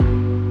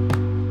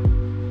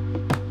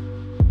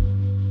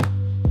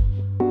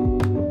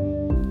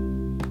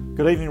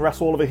Good evening, Russ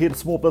Oliver here, the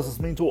Small Business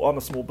Mentor on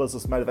the Small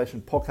Business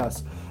Motivation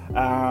Podcast.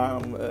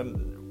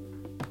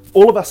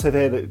 All of us have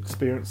had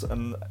experience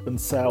in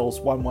sales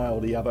one way or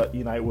the other.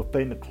 You know, we've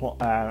been to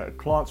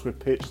clients, we've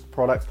purchased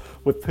products,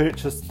 we've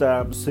purchased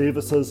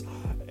services,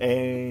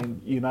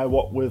 and you know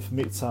what, we've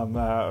met some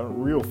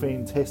real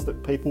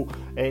fantastic people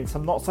and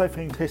some not so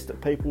fantastic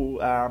people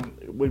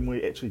when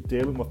we're actually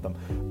dealing with them.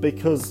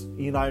 Because,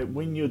 you know,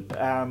 when you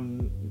I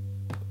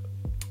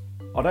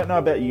don't know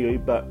about you,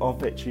 but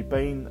I've actually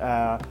been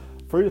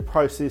through the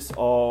process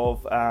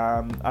of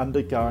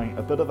undergoing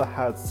a bit of a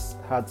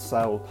hard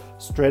sale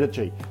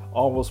strategy.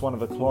 I was one of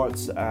the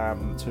clients to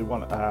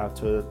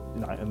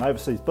an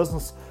overseas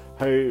business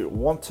who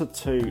wanted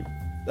to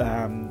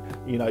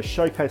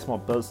showcase my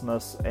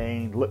business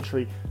and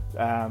literally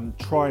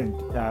try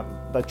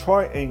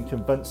and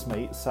convince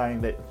me,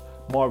 saying that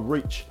my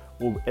reach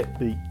will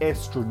be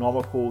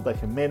astronomical. They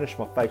can manage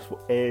my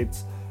Facebook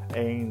ads.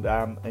 And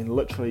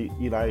literally,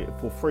 you know,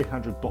 for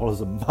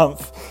 $300 a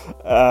month,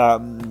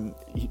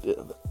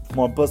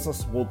 my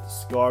business will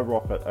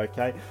skyrocket.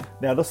 Okay,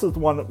 now this is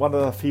one of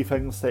the few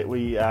things that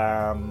we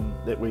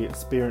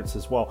experience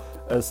as well,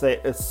 is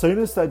that as soon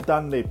as they've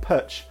done their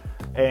pitch,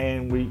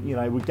 and we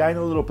gain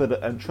a little bit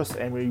of interest,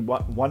 and we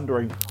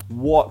wondering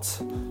what's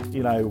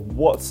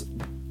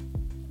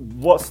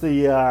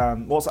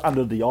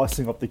under the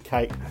icing of the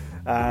cake.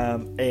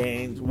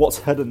 And what's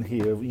hidden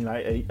here, you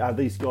know, are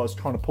these guys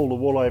trying to pull the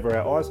wool over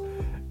our eyes?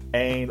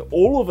 And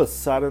all of a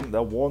sudden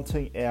they're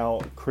wanting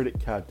our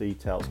credit card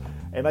details,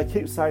 and they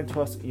keep saying to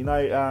us, you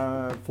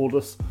know,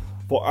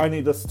 for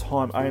only this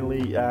time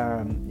only,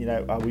 are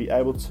we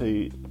able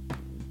to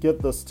give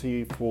this to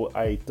you for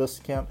a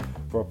discount,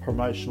 for a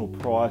promotional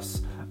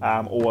price,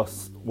 or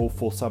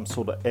for some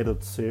sort of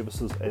added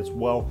services as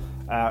well.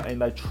 And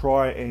they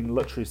try and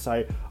literally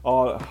say,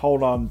 oh,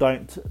 hold on,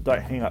 don't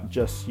hang up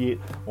just yet,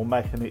 or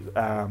making it,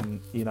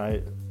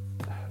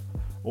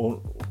 or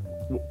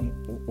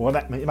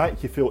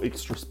make you feel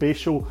extra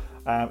special,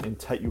 and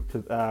take your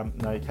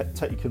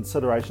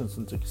considerations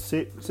into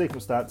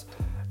circumstance,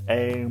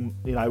 and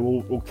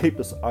we'll keep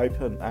this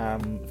open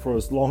for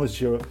as long as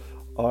you're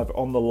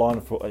on the line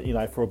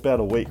for about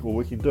a week, or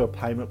we can do a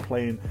payment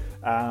plan,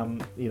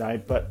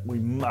 but we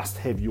must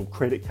have your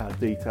credit card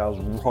details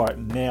right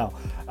now.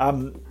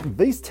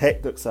 These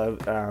tactics are,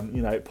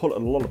 put a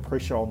lot of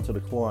pressure onto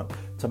the client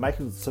to make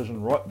a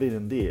decision right then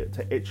and there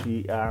to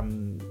actually,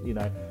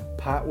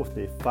 part with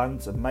their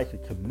funds and make a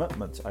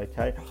commitment.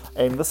 Okay,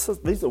 and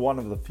these are one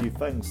of the few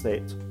things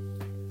that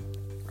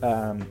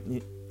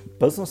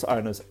business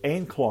owners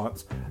and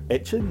clients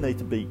actually need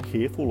to be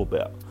careful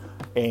about.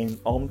 And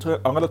I'm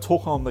going to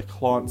talk on the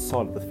client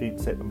side of the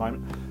fence at the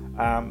moment.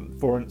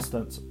 For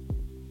instance,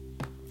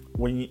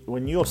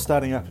 when you're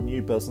starting up a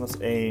new business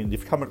and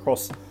you've come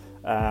across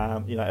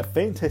a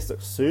fantastic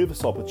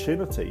service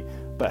opportunity,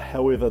 but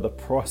however the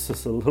price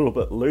is a little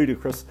bit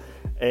ludicrous,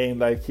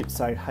 and they keep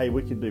saying, hey,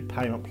 we can do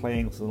payment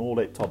plans and all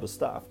that type of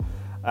stuff,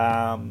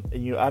 and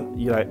you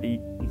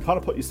kind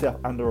of put yourself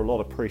under a lot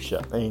of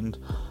pressure, and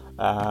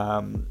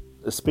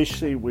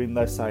especially when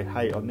they say,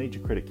 hey, I need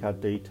your credit card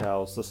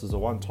details, this is a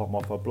one-time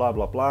offer, blah,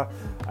 blah, blah,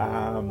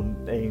 and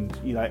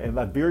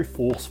they're very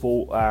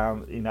forceful,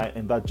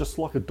 and they're just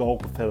like a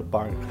dog without a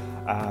bone,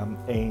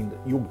 and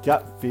your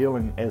gut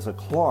feeling as a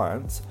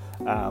client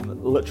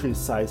literally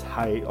says,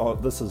 hey,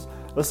 this is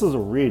a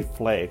red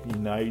flag,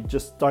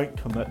 just don't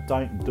commit,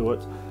 don't do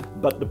it.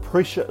 But the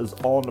pressure is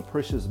on, the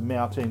pressure is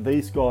mounting.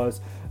 These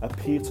guys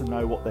appear to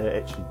know what they're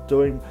actually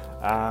doing.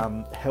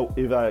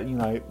 However, you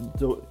need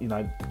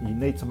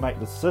to make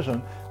the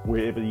decision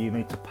whether you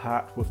need to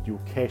part with your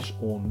cash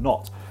or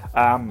not.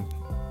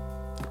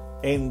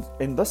 And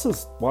this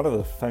is one of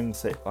the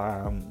things that,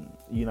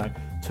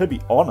 to be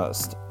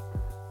honest,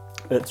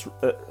 it's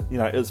a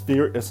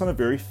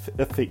very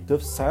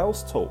effective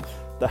sales tool,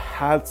 the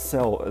hard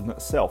sell in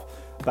itself.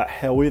 But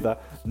however,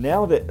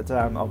 now that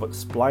I've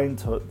explained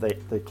to it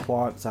that the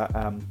clients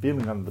are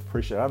feeling under the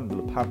pressure, under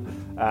the pump,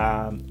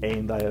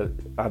 and they are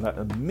under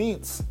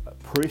immense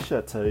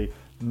pressure to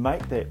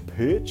make that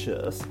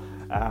purchase,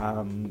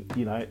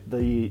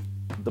 the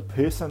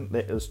person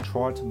that is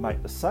trying to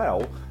make the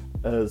sale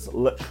is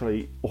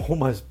literally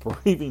almost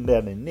breathing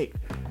down their neck.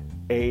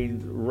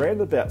 And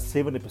around about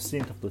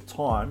 70% of the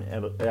time,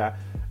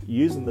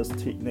 using this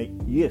technique,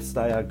 yes,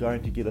 they are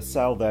going to get a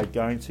sale, they're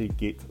going to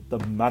get the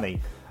money.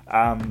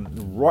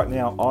 Right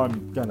now,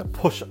 I'm going to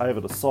push over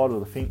the side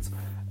of the fence,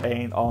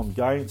 and I'm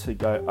going to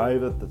go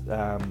over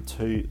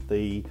to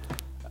the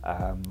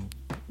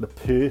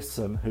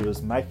person who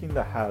is making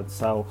the hard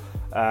sell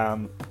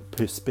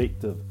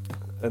perspective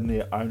in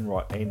their own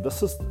right. And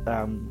this is,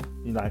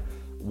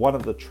 one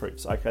of the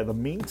tricks. Okay, the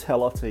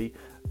mentality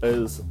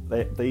is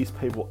that these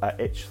people are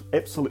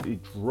absolutely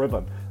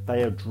driven.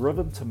 They are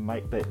driven to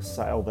make that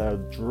sale. They are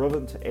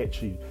driven to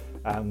actually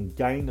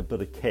gain a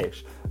bit of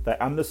cash. They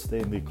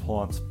understand their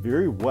clients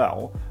very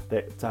well,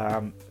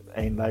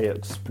 and they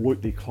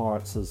exploit their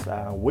clients'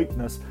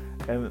 weakness,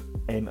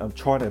 and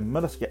trying to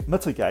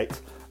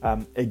mitigate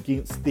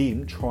against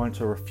them trying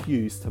to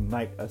refuse to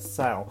make a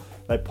sale.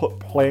 They put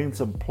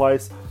plans in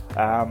place,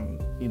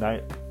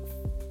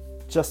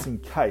 just in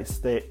case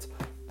that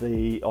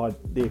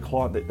their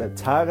client that they're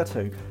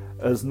targeting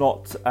is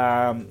not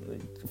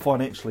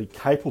financially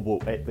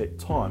capable at that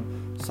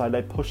time, so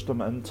they push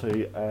them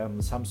into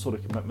some sort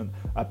of commitment,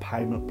 a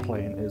payment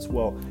plan as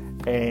well,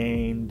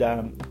 and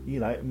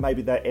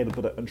maybe they add a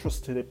bit of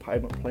interest to their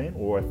payment plan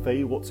or a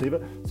fee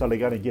whatsoever, so they're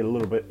going to get a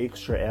little bit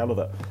extra out of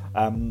it.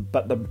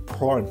 But the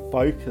prime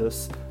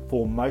focus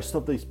for most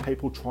of these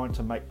people trying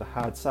to make the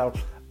hard sale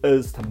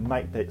is to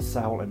make that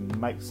sale and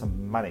make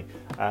some money.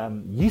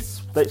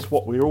 Yes, that's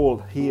what we're all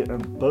here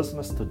in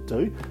business to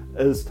do,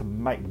 is to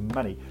make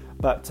money.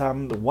 But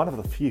one of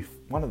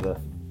the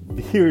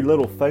very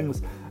little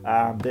things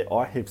that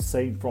I have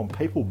seen from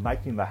people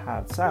making the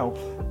hard sale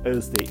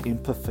is their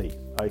empathy.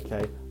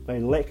 Okay, they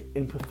lack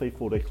empathy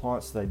for their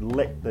clients. They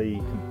lack the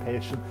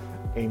compassion,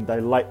 and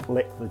they lack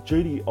the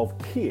duty of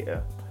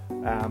care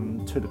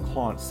to the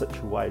client's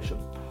situation.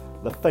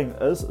 The thing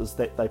is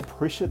that they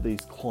pressure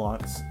these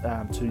clients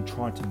to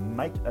try to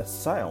make a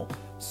sale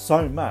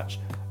so much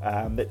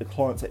that the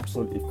clients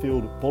absolutely feel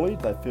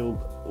bullied. They feel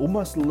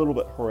almost a little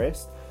bit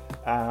harassed,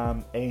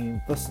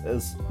 and this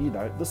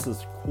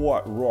is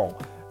quite wrong.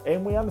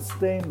 And we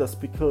understand this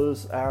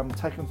because,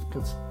 taken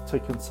into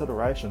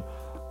consideration,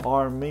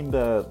 I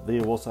remember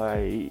there was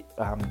a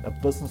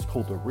business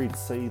called the Red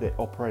Sea that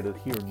operated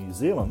here in New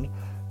Zealand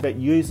that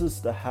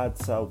uses the hard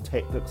sale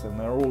tactics, and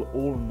they're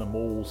all in the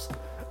malls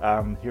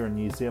here in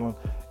New Zealand,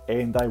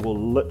 and they will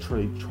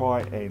literally try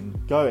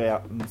and go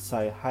out and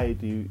say, hey,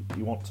 do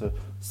you want to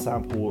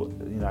sample,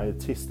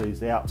 test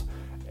these out?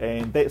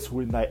 And that's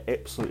when they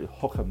absolutely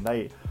hook them.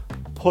 They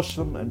push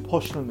them and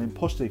push them and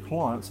push their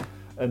clients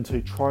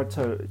into trying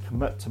to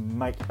commit to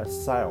make a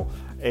sale,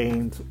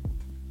 and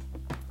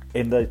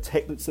the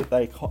tactics that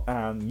they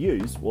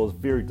used was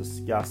very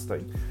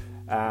disgusting.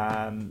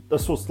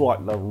 This was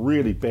like the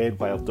really bad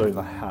way of doing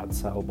the hard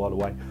sale, by the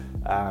way.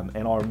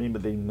 And I remember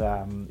them,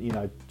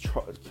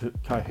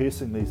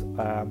 coercing these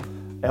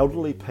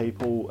elderly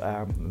people,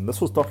 and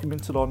this was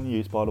documented on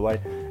news, by the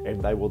way,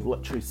 and they would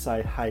literally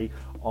say, hey,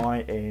 I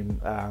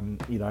am,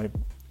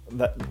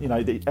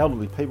 the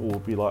elderly people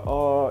would be like,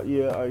 oh,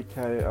 yeah,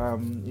 okay,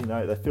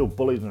 they feel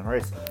bullied and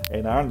harassed,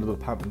 and they're under the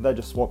pump, and they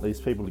just want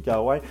these people to go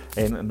away,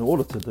 and in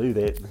order to do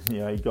that,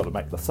 you've got to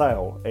make the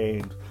sale.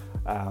 And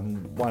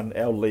one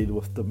elderly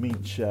with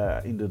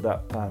dementia ended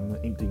up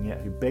emptying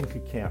out her bank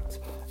account,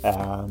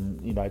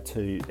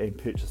 and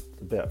purchased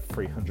about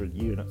 300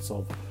 units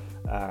of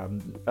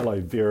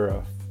aloe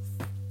vera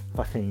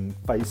fucking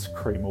face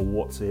cream or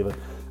whatsoever.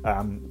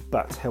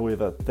 But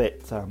however,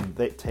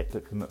 that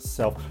tactic in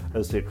itself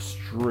is the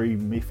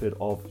extreme method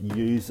of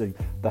using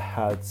the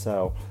hard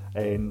sell,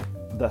 and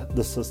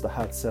this is the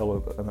hard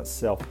sell in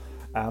itself.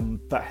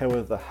 But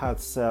however, the hard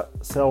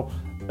sell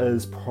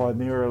is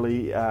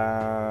primarily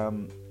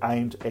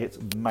aimed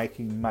at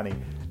making money,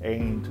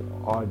 and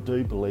I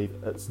do believe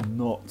it's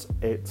not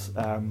at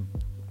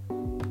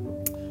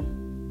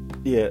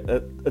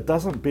it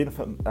doesn't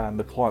benefit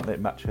the client that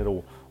much at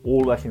all.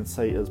 All they can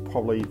see is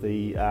probably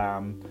the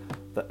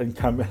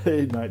income,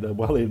 the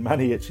well-earned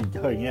money actually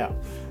going out,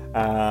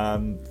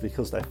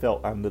 because they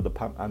felt under the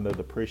pump, under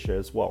the pressure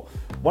as well.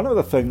 One of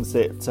the things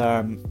that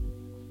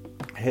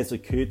has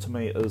occurred to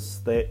me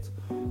is that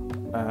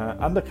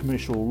under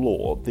commercial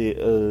law there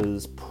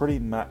is pretty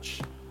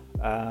much,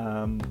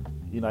 I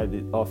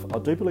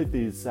do believe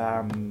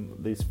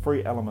there's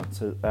three elements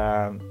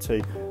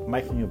to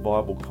making a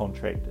viable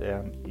contract.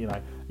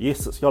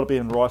 Yes, it's got to be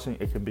in writing.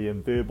 It can be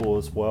in verbal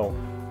as well.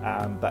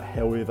 But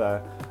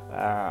however,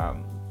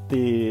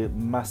 there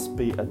must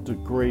be a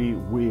degree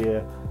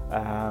where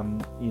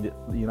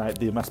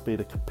there must be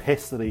the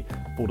capacity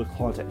for the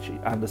client to actually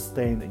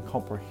understand and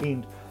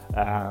comprehend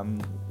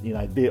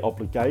their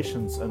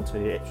obligations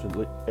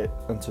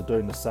into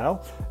doing the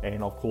sale,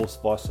 and of course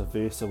vice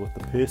versa with the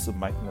person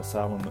making the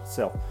sale in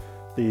itself.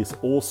 There's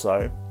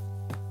also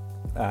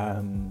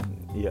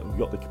we've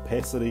got the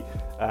capacity.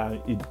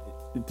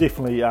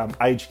 Definitely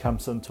age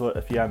comes into it.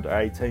 If you're under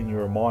 18,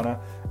 you're a minor,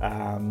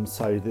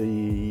 so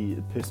the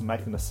person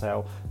making the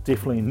sale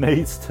definitely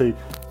needs to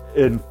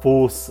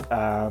enforce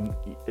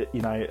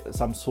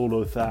some sort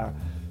of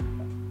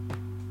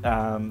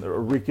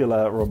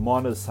regular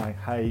reminders saying,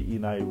 hey,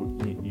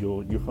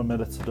 you're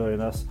committed to doing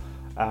this.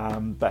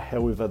 But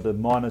however, the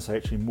minors are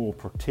actually more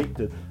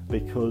protected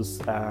because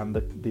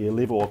their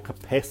level of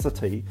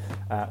capacity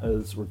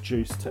is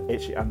reduced to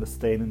actually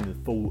understanding the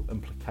full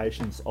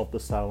implications of the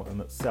sale in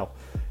itself.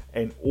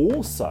 And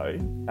also,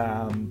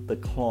 the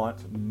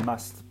client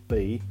must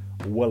be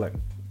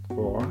willing.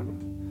 All right?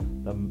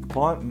 The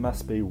client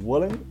must be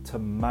willing to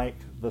make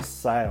the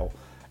sale.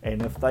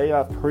 And if they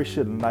are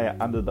pressured and they are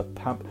under the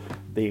pump,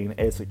 then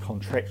as a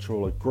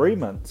contractual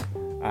agreement,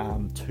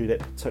 to that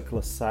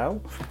particular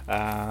sale,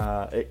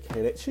 it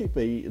can actually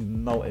be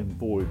null and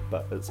void,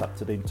 but it's up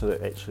to them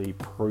to actually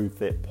prove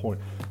that point.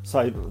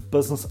 So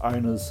business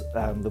owners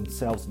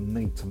themselves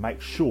need to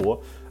make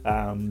sure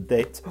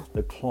that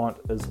the client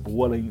is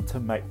willing to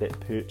make that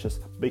purchase,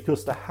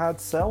 because the hard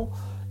sell,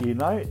 you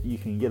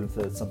can get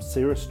into some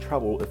serious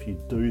trouble if you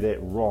do that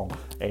wrong.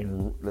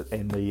 And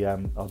the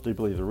I do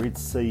believe the Red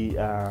Sea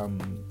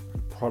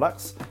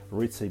products, the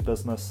Red Sea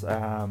business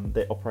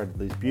that operated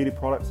these beauty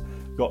products,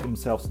 got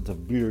themselves into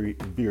very,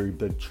 very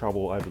big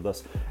trouble over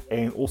this.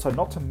 And also,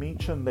 not to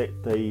mention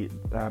that the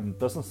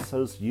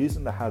businesses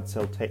using the hard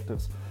sell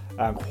tactics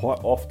quite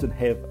often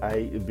have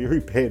a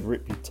very bad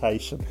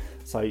reputation.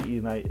 So,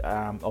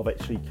 of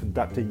actually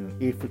conducting an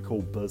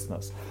ethical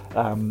business.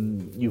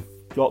 You've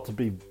got to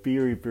be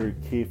very, very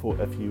careful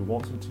if you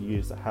wanted to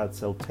use a hard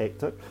sell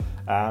tactic.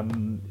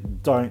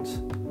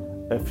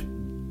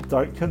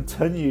 Don't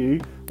continue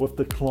with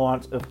the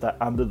client if they're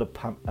under the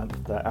pump,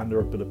 if they're under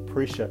a bit of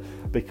pressure,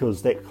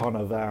 because that kind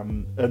of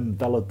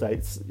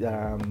invalidates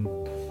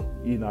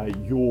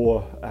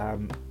your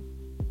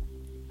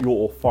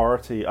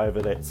authority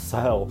over that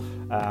sale,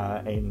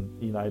 and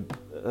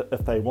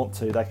if they want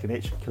to, they can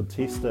actually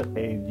contest it,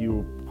 and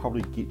you'll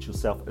probably get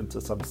yourself into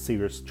some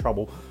serious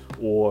trouble,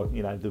 or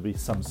there'll be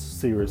some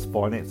serious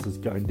finances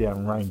going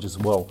down range as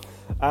well.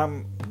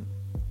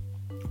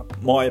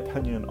 My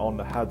opinion on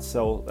the hard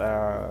sell,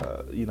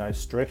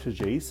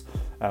 strategies,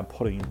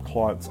 putting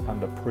clients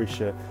under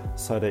pressure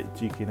so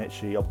that you can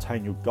actually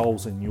obtain your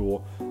goals and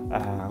your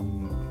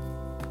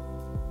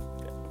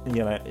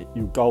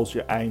goals,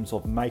 your aims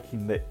of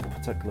making that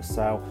particular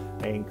sale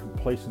and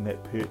completing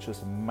that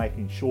purchase, and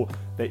making sure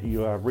that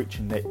you are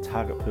reaching that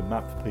target per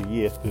month, per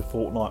year, per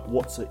fortnight,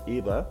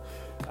 whatsoever.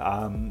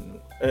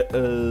 It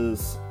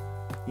is,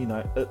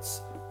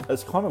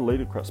 it's kind of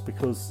ludicrous,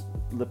 because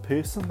the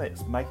person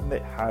that's making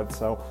that hard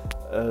sell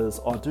is,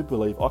 I do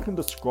believe, I can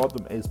describe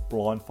them as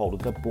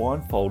blindfolded. They're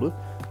blindfolded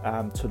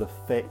to the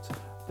fact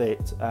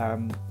that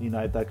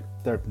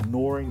they're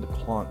ignoring the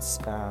client's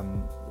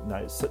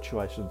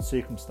situation,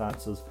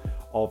 circumstances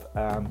of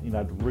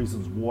the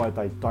reasons why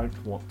they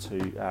don't want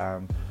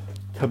to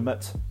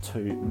commit to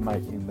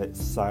making that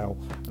sale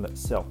in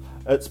itself.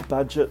 Its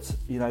budgets,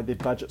 their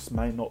budgets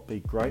may not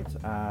be great,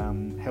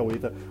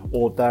 however,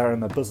 or they're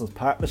in a business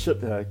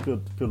partnership.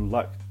 Good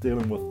luck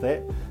dealing with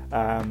that.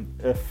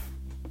 If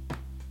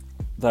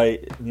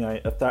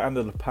they're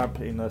under the pump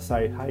and they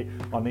say, hey,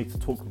 I need to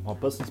talk with my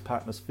business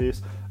partners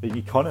first, then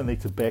you kind of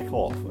need to back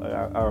off,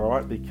 all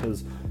right?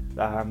 Because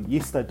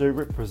yes, they do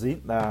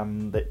represent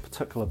that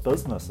particular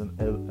business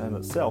in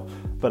itself,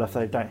 but if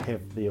they don't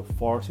have the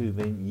authority,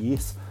 then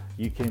yes,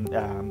 you can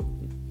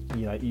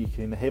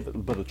have a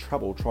bit of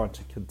trouble trying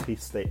to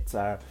contest that's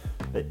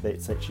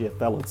actually a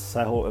valid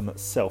sale in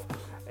itself.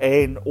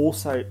 And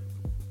also,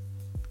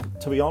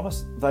 to be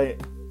honest,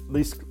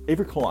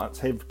 every clients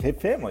have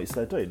families.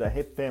 They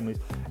have families,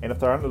 and if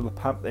they're under the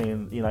pump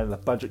and they're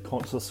budget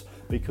conscious,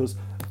 because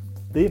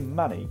their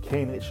money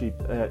can actually,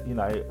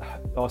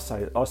 I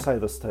say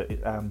this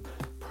to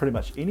pretty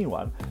much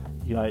anyone.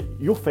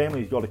 Your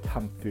family's got to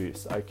come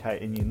first, okay,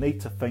 and you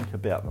need to think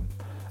about them.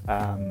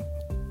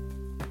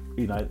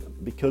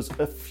 Because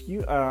if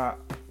you are,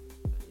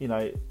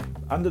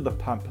 under the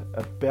pump,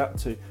 about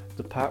to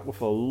depart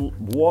with a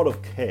lot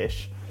of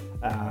cash,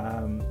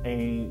 and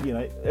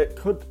it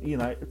could be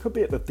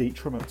at the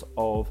detriment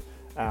of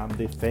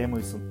their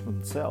families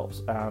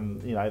themselves.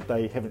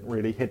 They haven't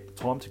really had the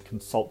time to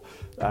consult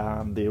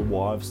their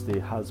wives,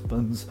 their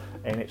husbands,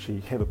 and actually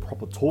have a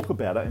proper talk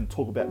about it, and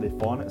talk about their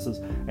finances,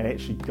 and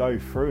actually go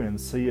through and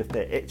see if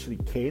they actually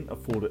can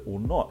afford it or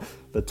not.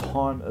 The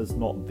time is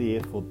not there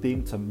for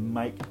them to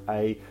make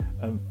a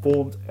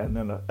informed and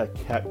then a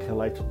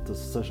calculated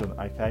decision,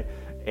 okay?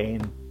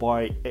 And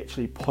by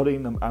actually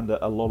putting them under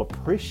a lot of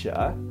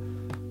pressure,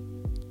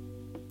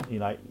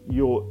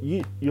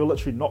 you're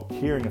literally not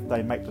caring if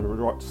they make the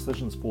right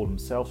decisions for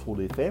themselves, for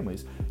their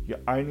families. You're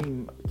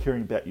only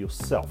caring about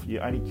yourself.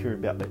 You're only caring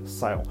about that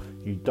sale.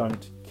 You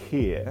don't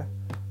care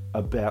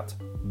about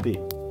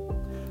them.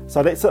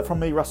 So that's it from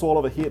me, Russell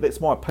Oliver here. That's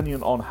my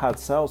opinion on hard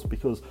sales,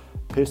 because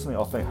personally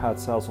I think hard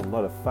sales are a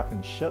load of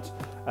fucking shit.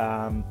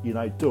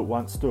 Do it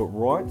once, do it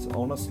right,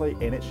 honestly,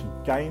 and actually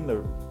gain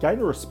the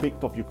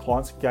respect of your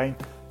clients, gain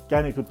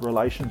a good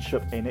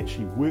relationship, and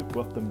actually work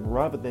with them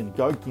rather than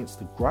go against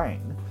the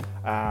grain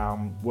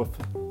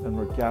in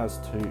regards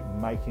to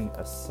making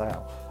a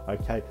sale.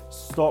 Okay,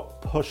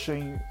 stop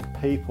pushing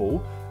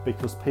people,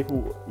 because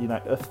people,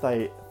 if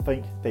they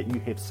think that you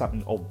have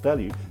something of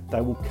value,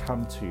 they will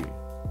come to you,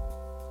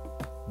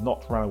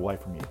 not run away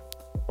from you.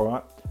 All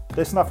right,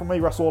 that's enough from me,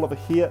 Russell Oliver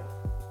here.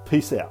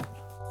 Peace out.